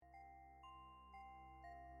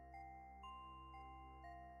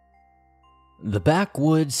The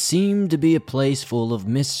Backwoods seemed to be a place full of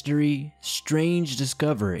mystery, strange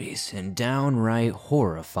discoveries, and downright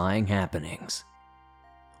horrifying happenings.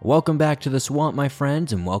 Welcome back to the swamp, my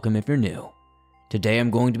friends, and welcome if you're new. Today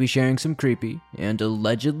I'm going to be sharing some creepy and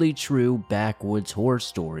allegedly true backwoods horror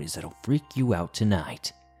stories that'll freak you out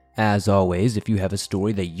tonight. As always, if you have a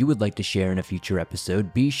story that you would like to share in a future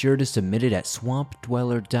episode, be sure to submit it at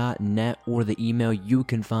swampdweller.net or the email you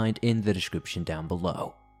can find in the description down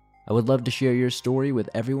below. I would love to share your story with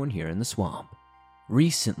everyone here in the swamp.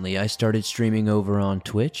 Recently, I started streaming over on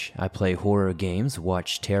Twitch. I play horror games,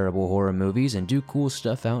 watch terrible horror movies, and do cool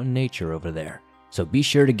stuff out in nature over there. So be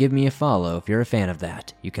sure to give me a follow if you're a fan of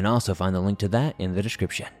that. You can also find the link to that in the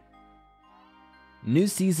description. New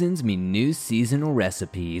seasons mean new seasonal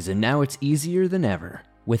recipes, and now it's easier than ever.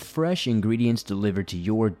 With fresh ingredients delivered to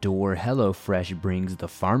your door, HelloFresh brings the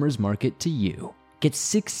farmer's market to you. Get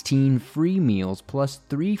 16 free meals plus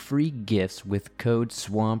 3 free gifts with code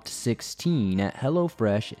SWAMPED16 at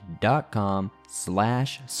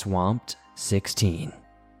hellofresh.com/swamped16.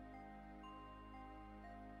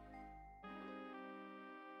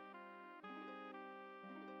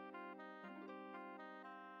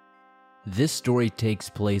 This story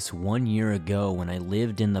takes place 1 year ago when I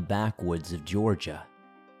lived in the backwoods of Georgia.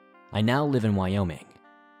 I now live in Wyoming.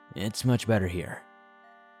 It's much better here.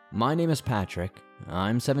 My name is Patrick.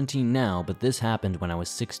 I'm 17 now, but this happened when I was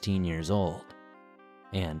 16 years old.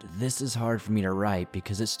 And this is hard for me to write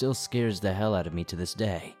because it still scares the hell out of me to this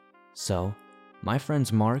day. So, my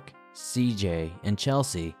friends Mark, CJ, and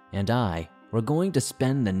Chelsea and I were going to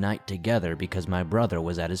spend the night together because my brother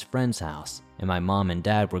was at his friend's house and my mom and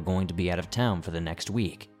dad were going to be out of town for the next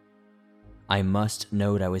week. I must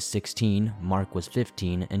note I was 16, Mark was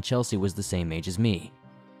 15, and Chelsea was the same age as me.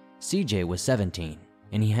 CJ was 17.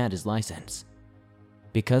 And he had his license.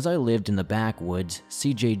 Because I lived in the backwoods,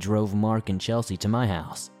 CJ drove Mark and Chelsea to my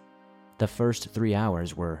house. The first 3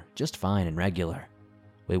 hours were just fine and regular.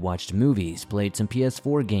 We watched movies, played some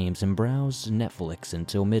PS4 games, and browsed Netflix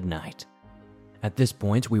until midnight. At this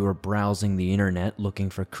point, we were browsing the internet looking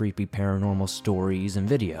for creepy paranormal stories and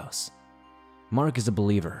videos. Mark is a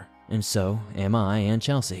believer, and so am I and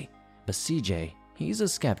Chelsea. But CJ, he's a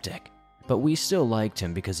skeptic, but we still liked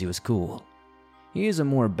him because he was cool. He is a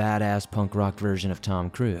more badass punk rock version of Tom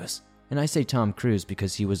Cruise, and I say Tom Cruise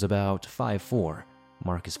because he was about 5'4",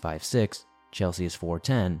 Mark is 5'6", Chelsea is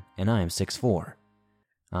 4'10", and I am 6'4".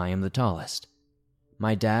 I am the tallest.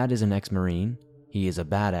 My dad is an ex-Marine. He is a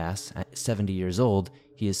badass. At 70 years old,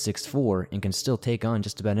 he is 6'4" and can still take on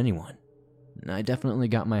just about anyone. I definitely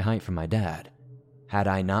got my height from my dad. Had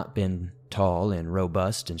I not been tall and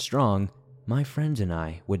robust and strong, my friends and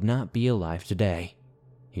I would not be alive today.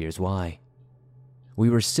 Here's why. We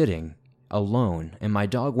were sitting alone, and my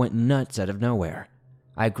dog went nuts out of nowhere.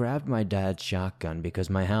 I grabbed my dad's shotgun because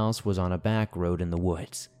my house was on a back road in the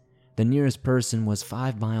woods. The nearest person was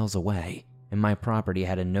 5 miles away, and my property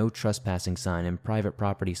had a no trespassing sign, and private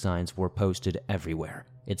property signs were posted everywhere.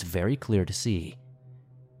 It's very clear to see.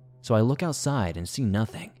 So I look outside and see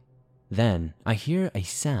nothing. Then I hear a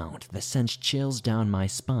sound that sends chills down my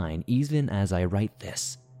spine even as I write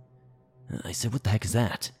this. I said, "What the heck is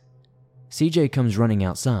that?" CJ comes running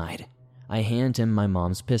outside. I hand him my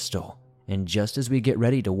mom's pistol, and just as we get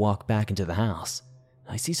ready to walk back into the house,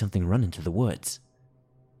 I see something run into the woods.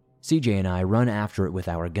 CJ and I run after it with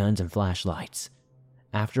our guns and flashlights.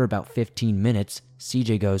 After about 15 minutes,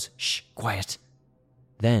 CJ goes, "Shh, quiet."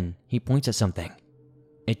 Then he points at something.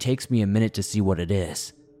 It takes me a minute to see what it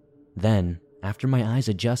is. Then, after my eyes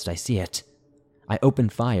adjust, I see it. I open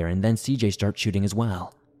fire, and then CJ starts shooting as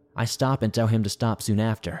well. I stop and tell him to stop soon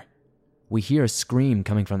after. We hear a scream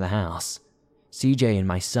coming from the house. CJ and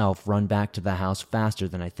myself run back to the house faster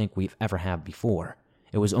than I think we've ever had before.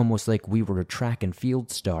 It was almost like we were track and field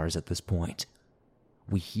stars at this point.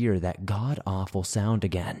 We hear that god-awful sound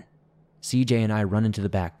again. CJ and I run into the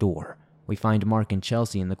back door. We find Mark and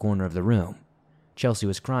Chelsea in the corner of the room. Chelsea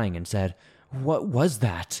was crying and said, "What was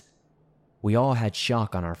that?" We all had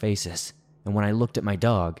shock on our faces, and when I looked at my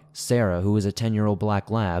dog, Sarah, who is a 10-year-old black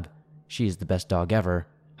lab, she is the best dog ever,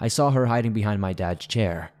 I saw her hiding behind my dad's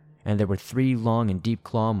chair, and there were 3 long and deep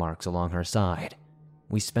claw marks along her side.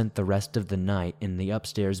 We spent the rest of the night in the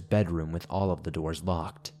upstairs bedroom with all of the doors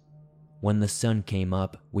locked. When the sun came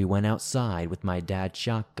up, we went outside with my dad's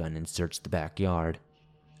shotgun and searched the backyard.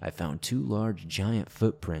 I found 2 large giant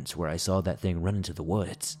footprints where I saw that thing run into the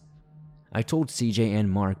woods. I told CJ and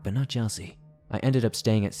Mark, but not Chelsea. I ended up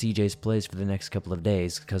staying at CJ's place for the next couple of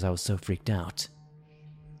days because I was so freaked out.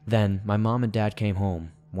 Then my mom and dad came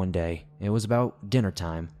home one day. It was about dinner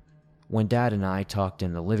time. When Dad and I talked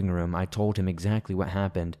in the living room, I told him exactly what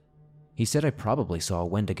happened. He said I probably saw a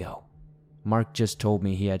Wendigo. Mark just told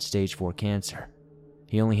me he had stage 4 cancer.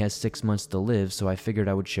 He only has 6 months to live, so I figured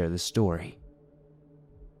I would share this story.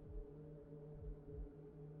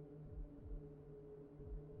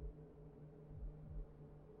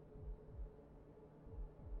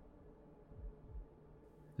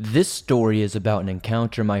 This story is about an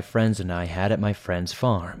encounter my friends and I had at my friend's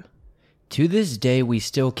farm. To this day, we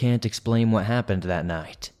still can't explain what happened that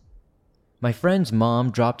night. My friend's mom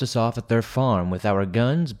dropped us off at their farm with our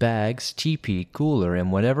guns, bags, teepee, cooler,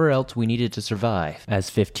 and whatever else we needed to survive as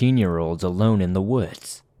 15-year-olds alone in the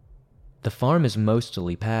woods. The farm is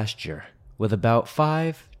mostly pasture, with about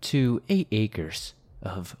 5 to 8 acres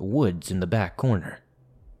of woods in the back corner.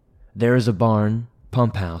 There is a barn,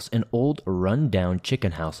 pump house, and old run-down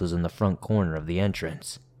chicken houses in the front corner of the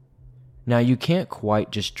entrance. Now you can't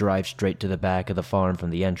quite just drive straight to the back of the farm from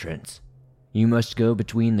the entrance. You must go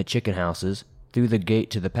between the chicken houses, through the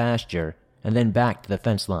gate to the pasture, and then back to the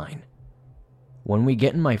fence line. When we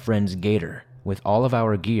get in my friend's gator with all of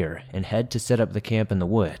our gear and head to set up the camp in the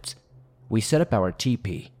woods, we set up our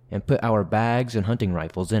teepee and put our bags and hunting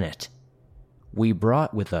rifles in it. We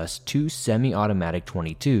brought with us 2 semi-automatic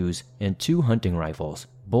 22s and 2 hunting rifles,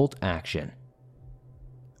 bolt action.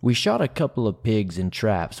 We shot a couple of pigs and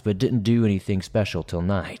traps but didn't do anything special till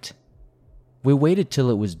night. We waited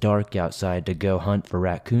till it was dark outside to go hunt for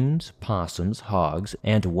raccoons, possums, hogs,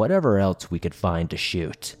 and whatever else we could find to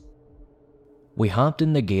shoot. We hopped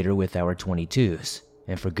in the gator with our 22s,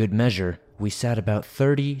 and for good measure, we sat about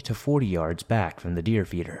 30 to 40 yards back from the deer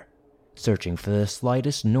feeder, searching for the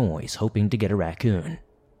slightest noise, hoping to get a raccoon.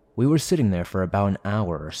 We were sitting there for about an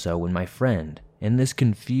hour or so when my friend, in this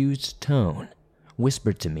confused tone,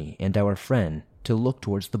 whispered to me and our friend to look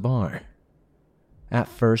towards the barn. At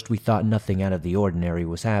first, we thought nothing out of the ordinary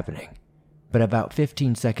was happening, but about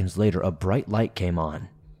 15 seconds later, a bright light came on,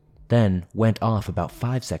 then went off about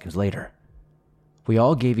 5 seconds later. We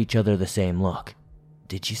all gave each other the same look.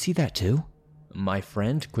 "Did you see that too?" My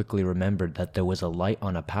friend quickly remembered that there was a light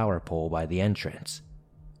on a power pole by the entrance.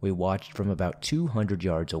 We watched from about 200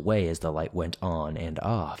 yards away as the light went on and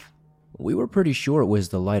off. We were pretty sure it was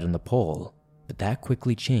the light on the pole, but that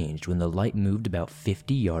quickly changed when the light moved about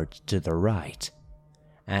 50 yards to the right.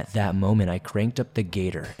 At that moment, I cranked up the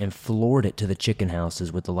gator and floored it to the chicken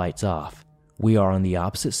houses with the lights off. We are on the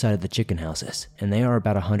opposite side of the chicken houses, and they are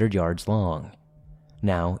about 100 yards long.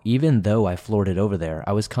 Now, even though I floored it over there,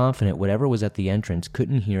 I was confident whatever was at the entrance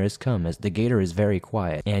couldn't hear us come, as the gator is very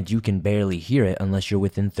quiet, and you can barely hear it unless you're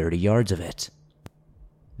within 30 yards of it.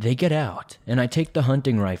 They get out, and I take the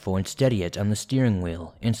hunting rifle and steady it on the steering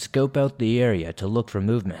wheel and scope out the area to look for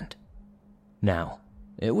movement. Now,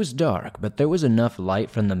 it was dark, but there was enough light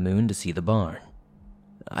from the moon to see the barn.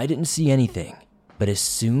 I didn't see anything, but as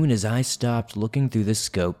soon as I stopped looking through the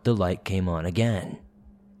scope, the light came on again,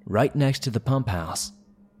 right next to the pump house.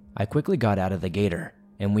 I quickly got out of the gator,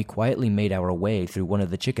 and we quietly made our way through one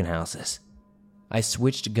of the chicken houses. I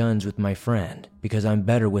switched guns with my friend because I'm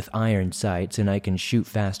better with iron sights and I can shoot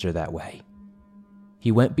faster that way.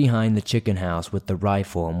 He went behind the chicken house with the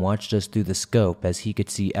rifle and watched us through the scope as he could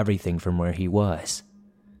see everything from where he was.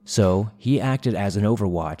 So he acted as an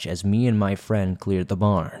overwatch as me and my friend cleared the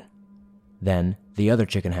barn. Then the other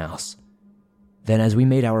chicken house. Then as we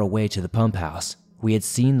made our way to the pump house, we had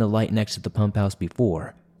seen the light next to the pump house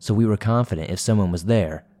before, so we were confident if someone was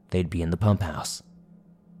there, they'd be in the pump house.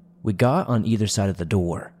 We got on either side of the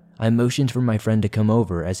door. I motioned for my friend to come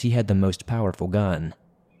over as he had the most powerful gun.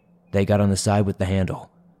 They got on the side with the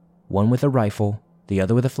handle, one with a rifle, the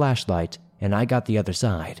other with a flashlight, and I got the other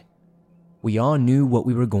side. We all knew what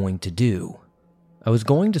we were going to do. I was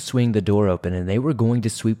going to swing the door open and they were going to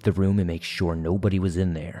sweep the room and make sure nobody was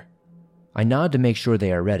in there. I nod to make sure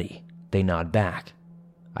they are ready. They nod back.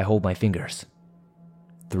 I hold my fingers.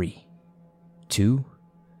 3, 2,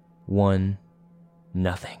 1,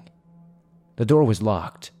 nothing. The door was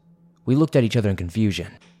locked. We looked at each other in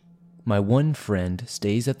confusion. My one friend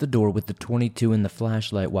stays at the door with the 22 and the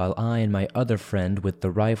flashlight while I and my other friend with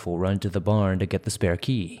the rifle run to the barn to get the spare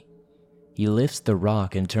key. He lifts the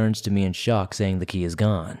rock and turns to me in shock, saying the key is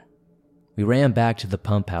gone. We ran back to the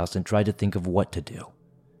pump house and tried to think of what to do.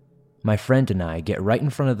 My friend and I get right in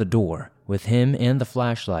front of the door with him and the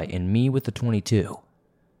flashlight and me with the 22.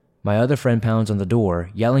 My other friend pounds on the door,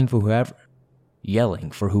 yelling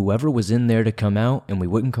for whoever was in there to come out, and we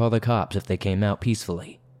wouldn't call the cops if they came out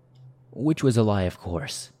peacefully. Which was a lie, of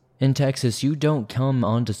course. In Texas, you don't come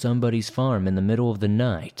onto somebody's farm in the middle of the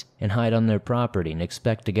night and hide on their property and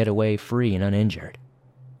expect to get away free and uninjured.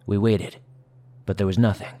 We waited, but there was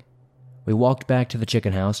nothing. We walked back to the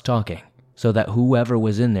chicken house talking, so that whoever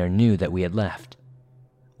was in there knew that we had left.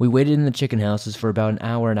 We waited in the chicken houses for about an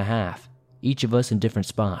hour and a half, each of us in different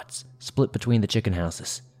spots, split between the chicken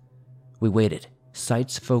houses. We waited,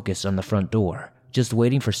 sights focused on the front door, just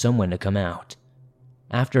waiting for someone to come out.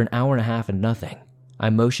 After an hour and a half and nothing, I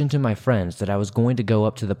motioned to my friends that I was going to go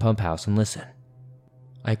up to the pump house and listen.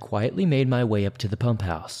 I quietly made my way up to the pump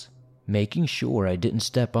house, making sure I didn't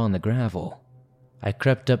step on the gravel. I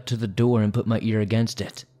crept up to the door and put my ear against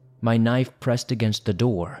it, my knife pressed against the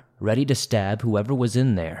door, ready to stab whoever was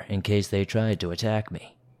in there in case they tried to attack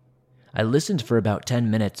me. I listened for about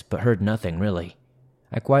 10 minutes but heard nothing really.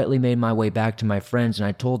 I quietly made my way back to my friends and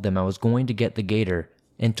I told them I was going to get the gator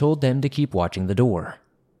and told them to keep watching the door.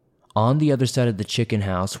 On the other side of the chicken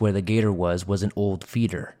house where the gator was an old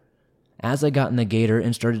feeder. As I got in the gator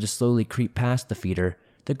and started to slowly creep past the feeder,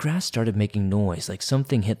 the grass started making noise like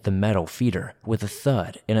something hit the metal feeder with a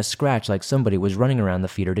thud and a scratch like somebody was running around the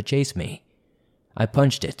feeder to chase me. I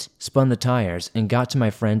punched it, spun the tires, and got to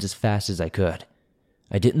my friends as fast as I could.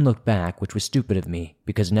 I didn't look back, which was stupid of me,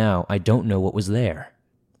 because now I don't know what was there.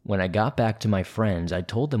 When I got back to my friends, I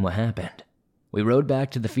told them what happened. We rode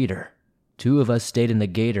back to the feeder. 2 of us stayed in the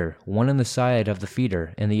gator, one on the side of the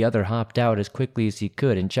feeder, and the other hopped out as quickly as he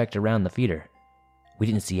could and checked around the feeder. We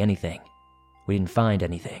didn't see anything. We didn't find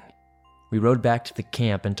anything. We rode back to the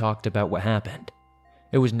camp and talked about what happened.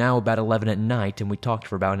 It was now about 11 at night and we talked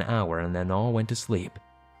for about an hour and then all went to sleep.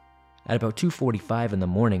 At about 2:45 in the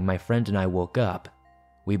morning, my friend and I woke up.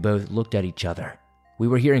 We both looked at each other. We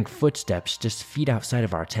were hearing footsteps just feet outside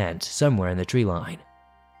of our tent, somewhere in the tree line.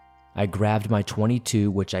 I grabbed my .22,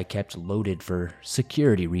 which I kept loaded for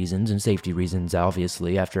security reasons and safety reasons,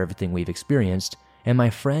 obviously, after everything we've experienced, and my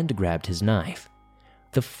friend grabbed his knife.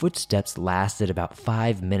 The footsteps lasted about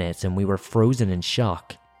 5 minutes and we were frozen in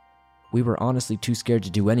shock. We were honestly too scared to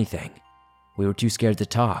do anything. We were too scared to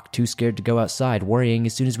talk, too scared to go outside, worrying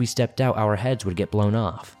as soon as we stepped out our heads would get blown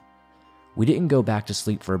off. We didn't go back to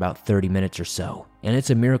sleep for about 30 minutes or so, and it's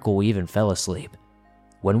a miracle we even fell asleep.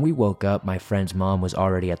 When we woke up, my friend's mom was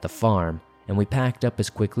already at the farm, and we packed up as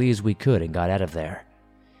quickly as we could and got out of there.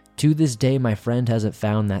 To this day, my friend hasn't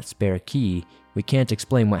found that spare key. We can't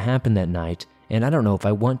explain what happened that night, and I don't know if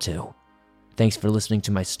I want to. Thanks for listening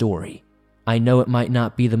to my story. I know it might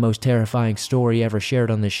not be the most terrifying story ever shared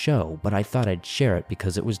on this show, but I thought I'd share it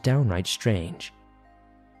because it was downright strange.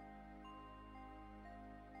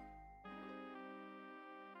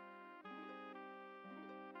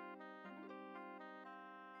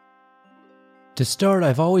 To start,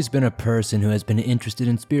 I've always been a person who has been interested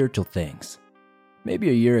in spiritual things. Maybe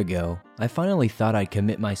a year ago, I finally thought I'd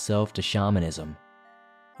commit myself to shamanism.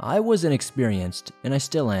 I was inexperienced, and I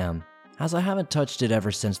still am, as I haven't touched it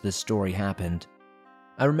ever since this story happened.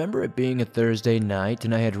 I remember it being a Thursday night,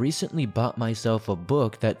 and I had recently bought myself a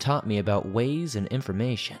book that taught me about ways and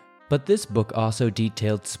information. But this book also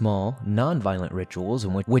detailed small, non-violent rituals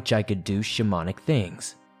in which I could do shamanic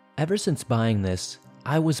things. Ever since buying this,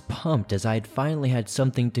 I was pumped as I had finally had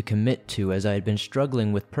something to commit to as I had been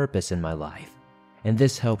struggling with purpose in my life, and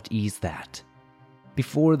this helped ease that.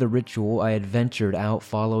 Before the ritual, I had ventured out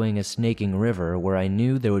following a snaking river where I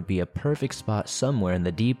knew there would be a perfect spot somewhere in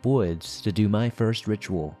the deep woods to do my first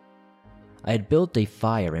ritual. I had built a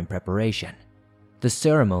fire in preparation. The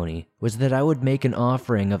ceremony was that I would make an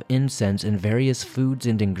offering of incense and various foods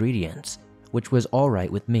and ingredients, which was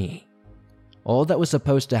alright with me. All that was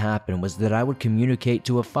supposed to happen was that I would communicate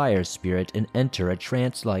to a fire spirit and enter a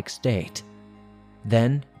trance-like state.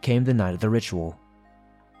 Then came the night of the ritual.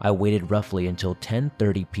 I waited roughly until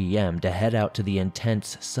 10:30 p.m. to head out to the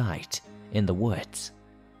intense site in the woods.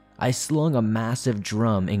 I slung a massive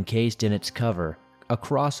drum encased in its cover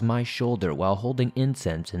across my shoulder while holding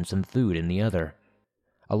incense and some food in the other,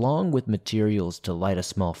 along with materials to light a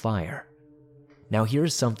small fire. Now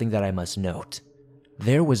here's something that I must note.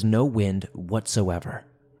 There was no wind whatsoever,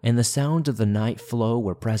 and the sounds of the night flow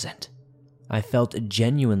were present. I felt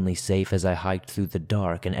genuinely safe as I hiked through the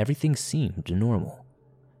dark and everything seemed normal.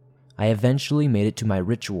 I eventually made it to my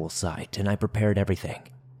ritual site and I prepared everything.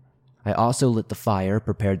 I also lit the fire,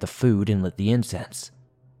 prepared the food, and lit the incense.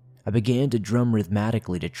 I began to drum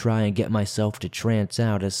rhythmically to try and get myself to trance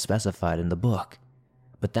out as specified in the book.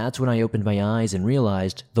 But that's when I opened my eyes and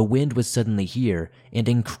realized the wind was suddenly here and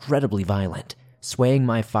incredibly violent, swaying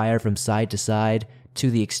my fire from side to side to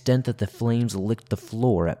the extent that the flames licked the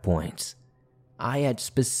floor at points. I had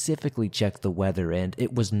specifically checked the weather and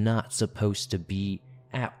it was not supposed to be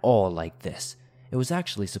at all like this. It was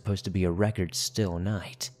actually supposed to be a record still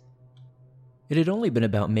night. It had only been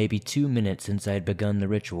about maybe 2 minutes since I had begun the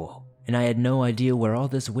ritual, and I had no idea where all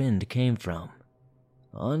this wind came from.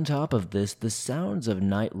 On top of this, the sounds of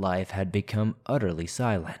nightlife had become utterly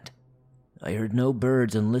silent. I heard no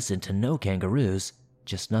birds and listened to no kangaroos,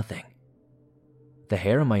 just nothing. The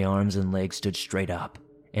hair on my arms and legs stood straight up,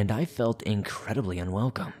 and I felt incredibly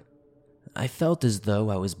unwelcome. I felt as though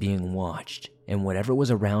I was being watched, and whatever was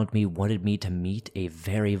around me wanted me to meet a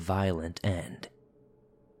very violent end.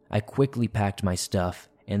 I quickly packed my stuff,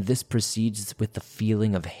 and this proceeds with the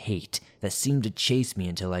feeling of hate that seemed to chase me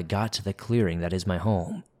until I got to the clearing that is my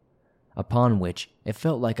home, upon which it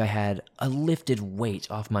felt like I had a lifted weight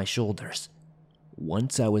off my shoulders.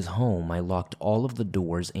 Once I was home, I locked all of the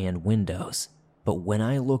doors and windows, but when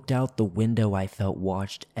I looked out the window, I felt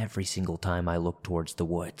watched every single time I looked towards the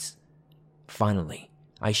woods. Finally,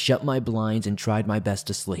 I shut my blinds and tried my best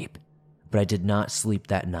to sleep, but I did not sleep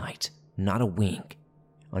that night, not a wink.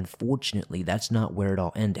 Unfortunately, that's not where it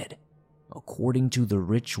all ended. According to the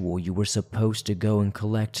ritual, you were supposed to go and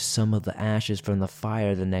collect some of the ashes from the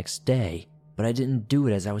fire the next day, but I didn't do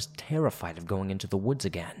it as I was terrified of going into the woods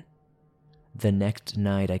again. The next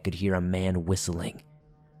night, I could hear a man whistling.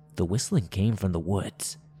 The whistling came from the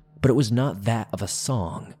woods, but it was not that of a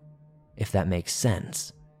song, if that makes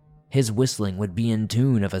sense. His whistling would be in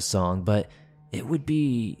tune of a song, but it would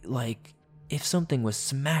be like if something was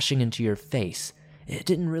smashing into your face. It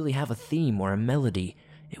didn't really have a theme or a melody.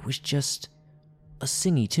 It was just a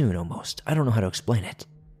singy tune almost. I don't know how to explain it.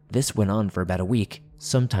 This went on for about a week,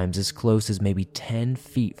 sometimes as close as maybe 10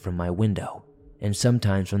 feet from my window, and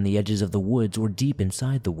sometimes from the edges of the woods or deep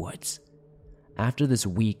inside the woods. After this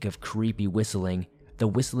week of creepy whistling, the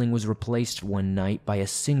whistling was replaced one night by a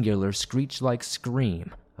singular screech-like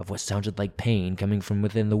scream of what sounded like pain coming from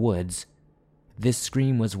within the woods. This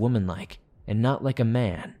scream was womanlike and not like a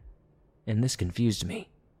man, and this confused me.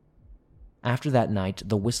 After that night,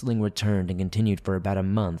 the whistling returned and continued for about a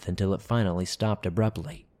month until it finally stopped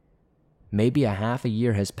abruptly. Maybe a half a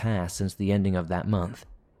year has passed since the ending of that month,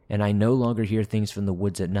 and I no longer hear things from the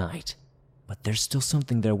woods at night, but there's still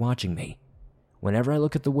something there watching me. Whenever I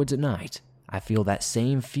look at the woods at night, I feel that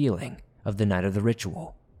same feeling of the night of the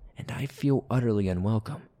ritual, and I feel utterly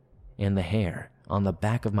unwelcome, and the hair on the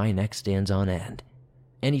back of my neck stands on end.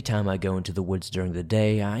 Anytime I go into the woods during the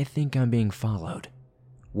day, I think I'm being followed.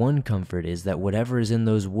 One comfort is that whatever is in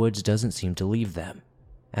those woods doesn't seem to leave them,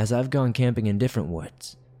 as I've gone camping in different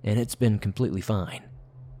woods, and it's been completely fine.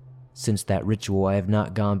 Since that ritual, I have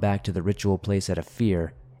not gone back to the ritual place out of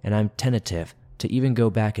fear, and I'm tentative to even go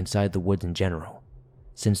back inside the woods in general.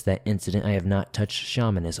 Since that incident, I have not touched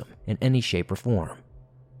shamanism in any shape or form.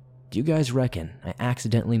 Do you guys reckon I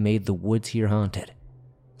accidentally made the woods here haunted?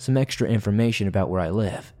 Some extra information about where I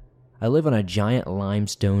live. I live on a giant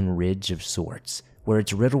limestone ridge of sorts, where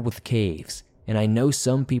it's riddled with caves, and I know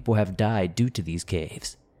some people have died due to these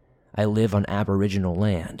caves. I live on Aboriginal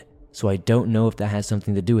land, so I don't know if that has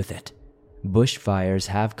something to do with it. Bushfires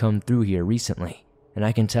have come through here recently, and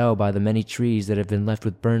I can tell by the many trees that have been left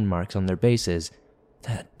with burn marks on their bases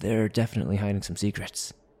that they're definitely hiding some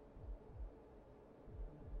secrets.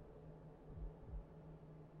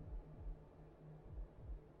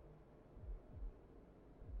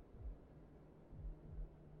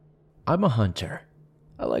 I'm a hunter.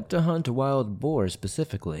 I like to hunt wild boar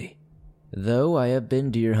specifically. Though I have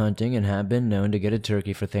been deer hunting and have been known to get a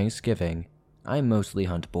turkey for Thanksgiving, I mostly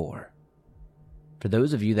hunt boar. For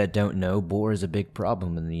those of you that don't know, boar is a big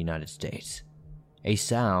problem in the United States. A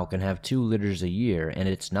sow can have 2 litters a year, and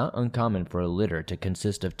it's not uncommon for a litter to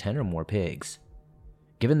consist of 10 or more pigs.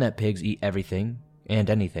 Given that pigs eat everything and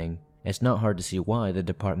anything, it's not hard to see why the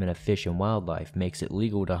Department of Fish and Wildlife makes it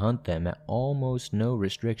legal to hunt them at almost no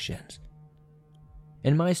restrictions.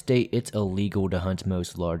 In my state, it's illegal to hunt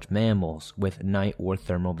most large mammals with night or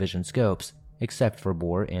thermal vision scopes, except for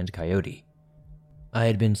boar and coyote. I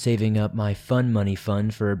had been saving up my fun money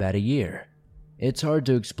fund for about a year. It's hard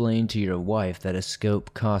to explain to your wife that a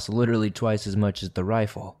scope costs literally twice as much as the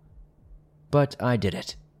rifle. But I did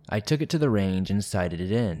it. I took it to the range and sighted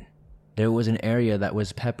it in. There was an area that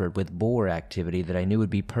was peppered with boar activity that I knew would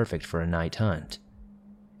be perfect for a night hunt.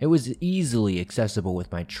 It was easily accessible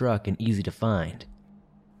with my truck and easy to find.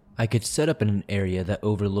 I could set up in an area that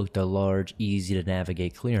overlooked a large,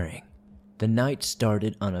 easy-to-navigate clearing. The night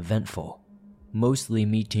started uneventful, mostly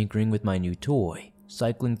me tinkering with my new toy,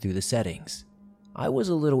 cycling through the settings. I was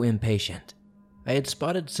a little impatient. I had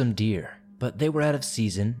spotted some deer, but they were out of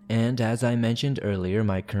season, and as I mentioned earlier,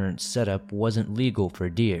 my current setup wasn't legal for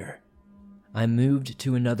deer. I moved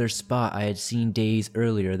to another spot I had seen days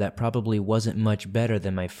earlier that probably wasn't much better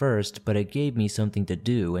than my first, but it gave me something to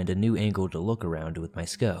do and a new angle to look around with my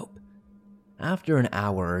scope. After an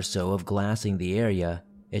hour or so of glassing the area,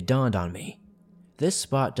 it dawned on me. This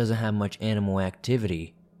spot doesn't have much animal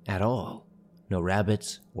activity at all. No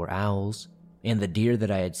rabbits or owls. and the deer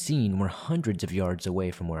that I had seen were hundreds of yards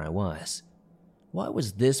away from where I was. Why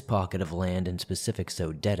was this pocket of land in specific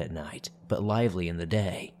so dead at night, but lively in the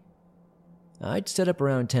day? I'd set up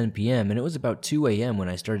around 10 p.m. and it was about 2 a.m. when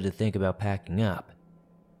I started to think about packing up.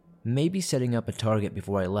 Maybe setting up a target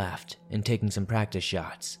before I left and taking some practice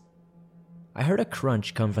shots. I heard a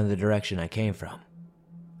crunch come from the direction I came from.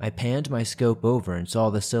 I panned my scope over and saw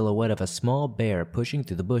the silhouette of a small bear pushing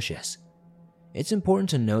through the bushes. It's important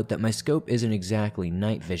to note that my scope isn't exactly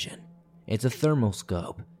night vision. It's a thermal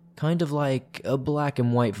scope, kind of like a black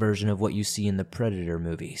and white version of what you see in the Predator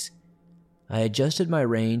movies. I adjusted my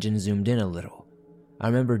range and zoomed in a little. I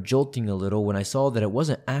remember jolting a little when I saw that it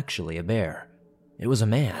wasn't actually a bear. It was a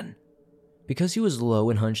man. Because he was low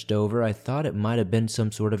and hunched over, I thought it might have been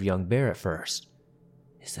some sort of young bear at first.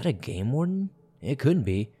 Is that a game warden? It couldn't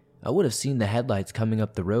be. I would have seen the headlights coming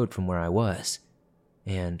up the road from where I was.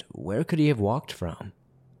 And where could he have walked from?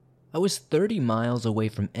 I was 30 miles away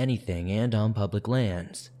from anything and on public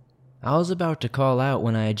lands. I was about to call out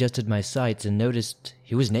when I adjusted my sights and noticed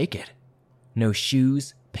he was naked. No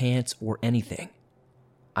shoes, pants, or anything.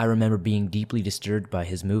 I remember being deeply disturbed by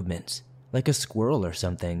his movements, like a squirrel or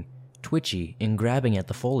something, twitchy and grabbing at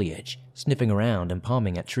the foliage, sniffing around and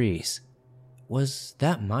palming at trees. Was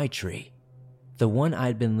that my tree? The one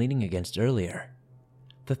I'd been leaning against earlier?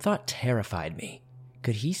 The thought terrified me.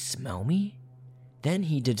 Could he smell me? Then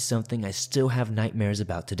he did something I still have nightmares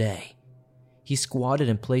about today. He squatted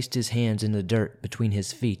and placed his hands in the dirt between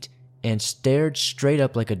his feet and stared straight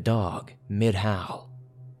up like a dog, mid-howl.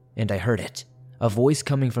 And I heard it, a voice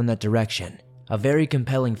coming from that direction, a very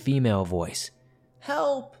compelling female voice.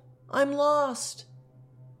 "Help! I'm lost!"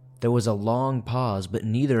 There was a long pause, but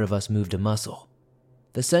neither of us moved a muscle.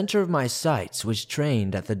 The center of my sights was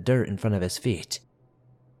trained at the dirt in front of his feet.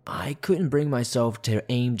 I couldn't bring myself to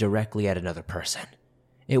aim directly at another person.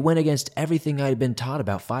 It went against everything I had been taught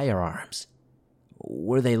about firearms.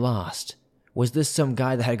 Were they lost? Was this some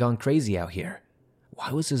guy that had gone crazy out here?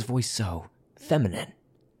 Why was his voice so feminine?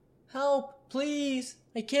 "Help, please!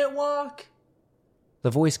 I can't walk!" The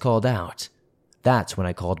voice called out. That's when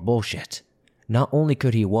I called bullshit. Not only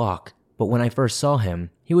could he walk, but when I first saw him,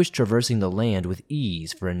 he was traversing the land with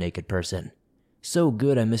ease for a naked person. So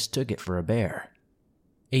good I mistook it for a bear.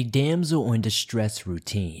 A damsel in distress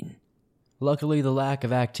routine. Luckily, the lack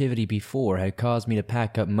of activity before had caused me to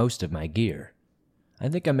pack up most of my gear. I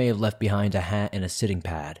think I may have left behind a hat and a sitting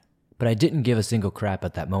pad, but I didn't give a single crap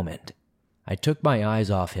at that moment. I took my eyes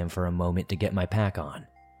off him for a moment to get my pack on.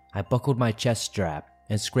 I buckled my chest strap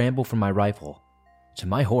and scrambled for my rifle. To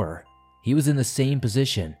my horror, he was in the same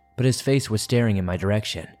position, but his face was staring in my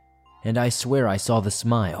direction, and I swear I saw the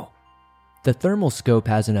smile. The thermal scope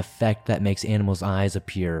has an effect that makes animals' eyes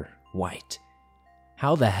appear white.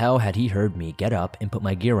 How the hell had he heard me get up and put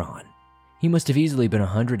my gear on? He must have easily been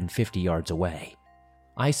 150 yards away.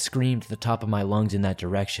 I screamed at the top of my lungs in that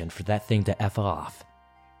direction for that thing to F off.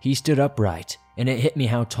 He stood upright, and it hit me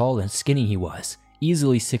how tall and skinny he was,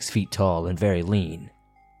 easily 6 feet tall and very lean.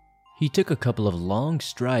 He took a couple of long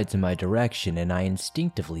strides in my direction, and I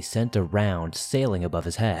instinctively sent a round sailing above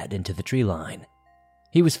his head into the tree line.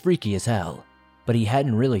 He was freaky as hell, but he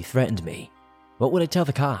hadn't really threatened me. What would I tell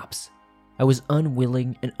the cops? I was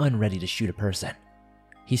unwilling and unready to shoot a person.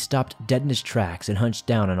 He stopped dead in his tracks and hunched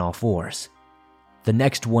down on all fours. "The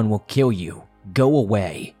next one will kill you. Go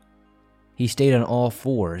away." He stayed on all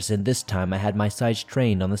fours, and this time I had my sights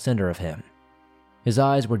trained on the center of him. His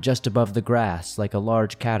eyes were just above the grass, like a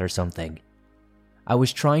large cat or something. I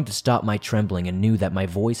was trying to stop my trembling and knew that my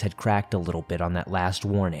voice had cracked a little bit on that last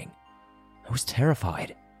warning. I was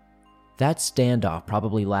terrified. That standoff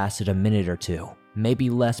probably lasted a minute or two,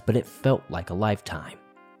 maybe less, but it felt like a lifetime.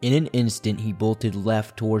 In an instant, he bolted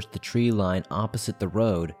left towards the tree line opposite the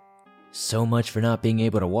road. So much for not being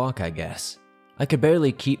able to walk, I guess. I could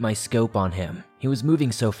barely keep my scope on him. He was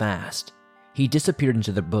moving so fast. He disappeared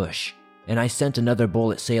into the bush, and I sent another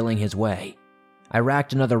bullet sailing his way. I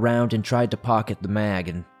racked another round and tried to pocket the mag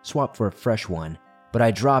and swap for a fresh one, but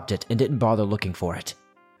I dropped it and didn't bother looking for it.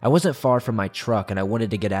 I wasn't far from my truck and I wanted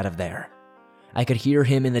to get out of there. I could hear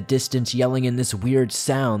him in the distance yelling in this weird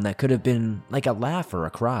sound that could have been like a laugh or a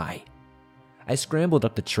cry. I scrambled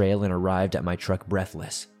up the trail and arrived at my truck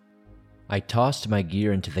breathless. I tossed my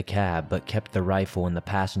gear into the cab but kept the rifle in the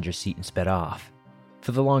passenger seat and sped off.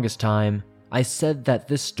 For the longest time, I said that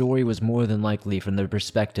this story was more than likely from the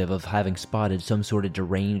perspective of having spotted some sort of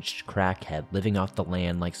deranged crackhead living off the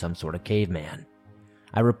land like some sort of caveman.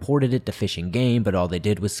 I reported it to Fish and Game, but all they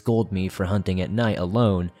did was scold me for hunting at night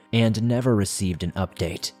alone and never received an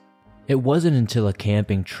update. It wasn't until a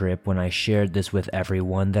camping trip when I shared this with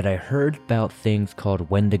everyone that I heard about things called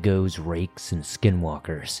wendigos, rakes, and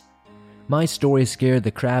skinwalkers. My story scared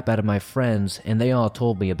the crap out of my friends, and they all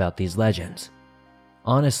told me about these legends.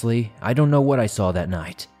 Honestly, I don't know what I saw that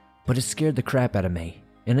night, but it scared the crap out of me,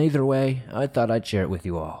 and either way, I thought I'd share it with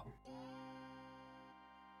you all.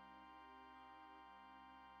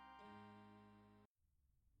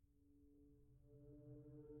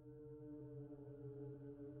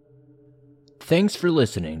 Thanks for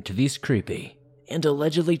listening to these creepy and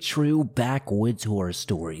allegedly true backwoods horror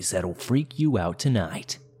stories that'll freak you out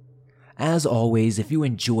tonight. As always, if you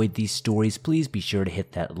enjoyed these stories, please be sure to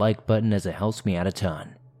hit that like button as it helps me out a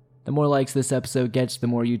ton. The more likes this episode gets, the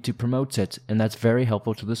more YouTube promotes it, and that's very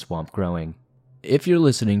helpful to the swamp growing. If you're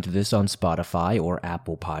listening to this on Spotify or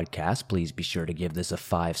Apple Podcasts, please be sure to give this a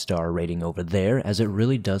 5-star rating over there, as it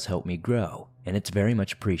really does help me grow, and it's very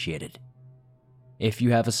much appreciated. If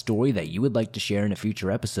you have a story that you would like to share in a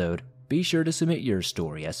future episode, be sure to submit your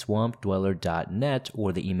story at swampdweller.net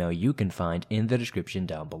or the email you can find in the description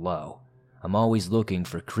down below. I'm always looking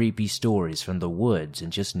for creepy stories from the woods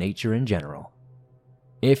and just nature in general.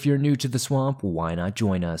 If you're new to the swamp, why not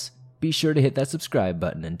join us? Be sure to hit that subscribe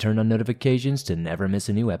button and turn on notifications to never miss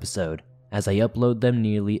a new episode, as I upload them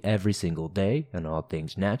nearly every single day on all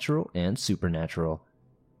things natural and supernatural.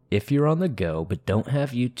 If you're on the go but don't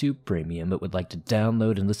have YouTube Premium but would like to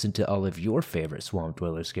download and listen to all of your favorite Swamp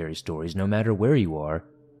Dweller scary stories no matter where you are,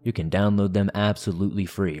 you can download them absolutely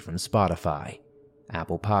free from Spotify,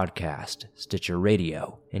 Apple Podcast, Stitcher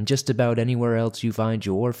Radio, and just about anywhere else you find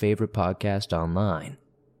your favorite podcast online.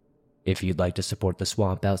 If you'd like to support the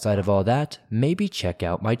swamp outside of all that, maybe check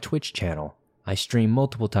out my Twitch channel. I stream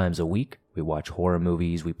multiple times a week, we watch horror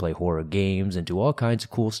movies, we play horror games, and do all kinds of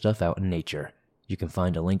cool stuff out in nature. You can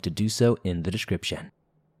find a link to do so in the description.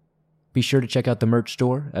 Be sure to check out the merch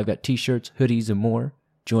store. I've got t-shirts, hoodies, and more.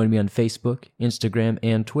 Join me on Facebook, Instagram,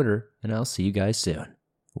 and Twitter, and I'll see you guys soon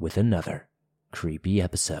with another creepy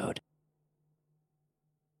episode.